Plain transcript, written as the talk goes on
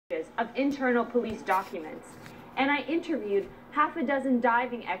of internal police documents, and I interviewed half a dozen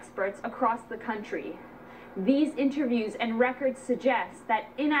diving experts across the country. These interviews and records suggest that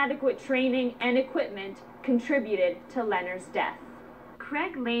inadequate training and equipment contributed to Lehner's death.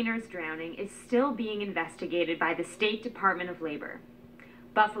 Craig Lehner's drowning is still being investigated by the State Department of Labor.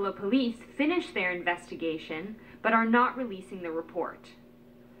 Buffalo police finished their investigation, but are not releasing the report.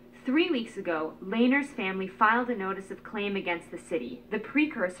 3 weeks ago, Lehner's family filed a notice of claim against the city, the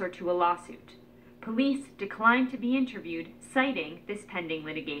precursor to a lawsuit. Police declined to be interviewed, citing this pending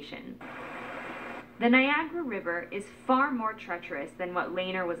litigation. The Niagara River is far more treacherous than what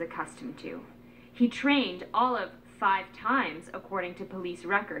Lehner was accustomed to. He trained all of 5 times, according to police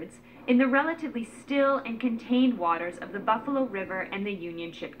records, in the relatively still and contained waters of the Buffalo River and the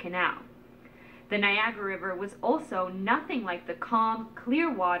Union Ship Canal. The Niagara River was also nothing like the calm, clear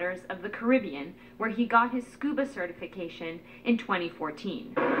waters of the Caribbean, where he got his scuba certification in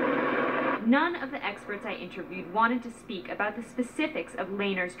 2014. None of the experts I interviewed wanted to speak about the specifics of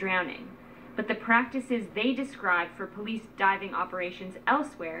Lehner's drowning, but the practices they described for police diving operations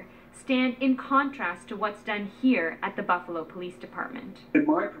elsewhere stand in contrast to what's done here at the Buffalo Police Department. In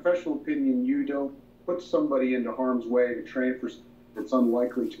my professional opinion, you don't put somebody into harm's way to train for something that's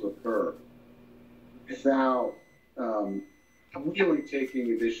unlikely to occur without really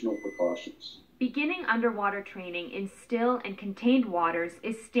taking additional precautions. Beginning underwater training in still and contained waters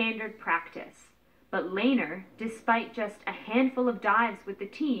is standard practice, but Lehner, despite just a handful of dives with the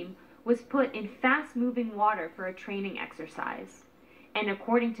team, was put in fast-moving water for a training exercise. And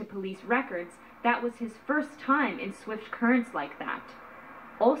according to police records, that was his first time in swift currents like that.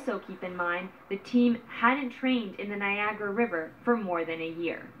 Also keep in mind, the team hadn't trained in the Niagara River for more than a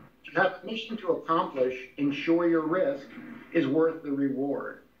year. To have a mission to accomplish, ensure your risk is worth the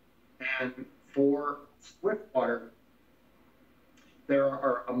reward. And for swift water, there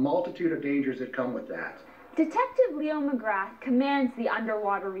are a multitude of dangers that come with that. Detective Leo McGrath commands the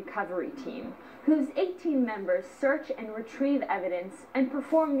underwater recovery team, whose 18 members search and retrieve evidence and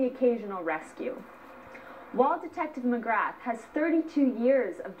perform the occasional rescue. While Detective McGrath has 32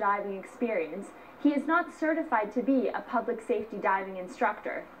 years of diving experience, he is not certified to be a public safety diving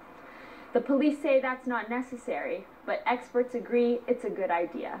instructor. The police say that's not necessary, but experts agree it's a good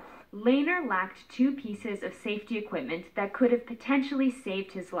idea. Lehner lacked 2 pieces of safety equipment that could have potentially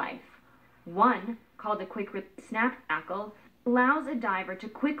saved his life. One, called a quick snap shackle, allows a diver to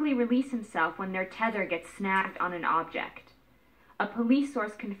quickly release himself when their tether gets snagged on an object. A police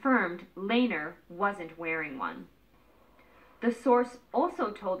source confirmed Lehner wasn't wearing one. The source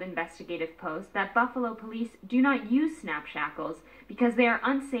also told Investigative Post that Buffalo police do not use snap shackles because they are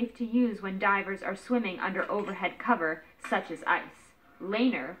unsafe to use when divers are swimming under overhead cover, such as ice.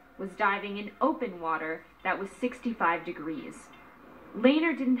 Lehner was diving in open water that was 65 degrees.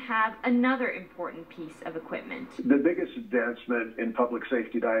 Lehner didn't have another important piece of equipment. The biggest advancement in public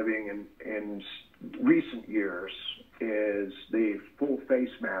safety diving in recent years is the full face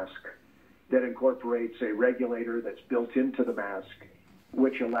mask that incorporates a regulator that's built into the mask,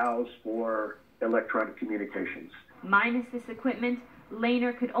 which allows for electronic communications. Minus this equipment,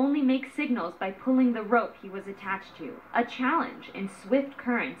 Lehner could only make signals by pulling the rope he was attached to, a challenge in swift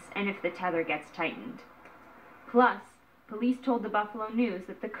currents and if the tether gets tightened. Plus, police told the Buffalo News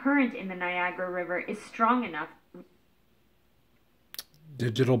that the current in the Niagara River is strong enough.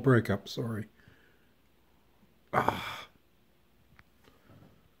 Digital breakup, sorry.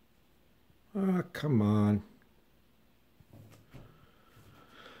 Come on.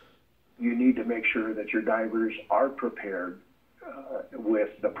 You need to make sure that your divers are prepared with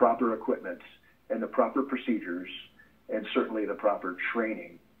the proper equipment and the proper procedures and certainly the proper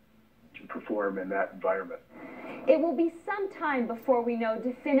training to perform in that environment. It will be some time before we know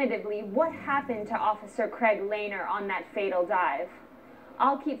definitively what happened to Officer Craig Lehner on that fatal dive.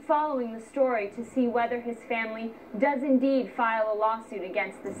 I'll keep following the story to see whether his family does indeed file a lawsuit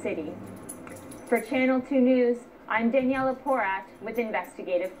against the city. For Channel 2 News, I'm Daniela Porat with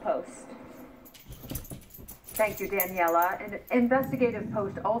Investigative Post. Thank you, Daniela. And Investigative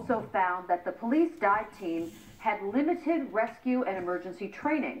Post also found that the police dive team had limited rescue and emergency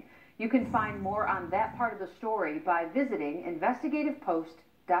training. You can find more on that part of the story by visiting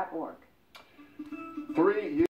investigativepost.org.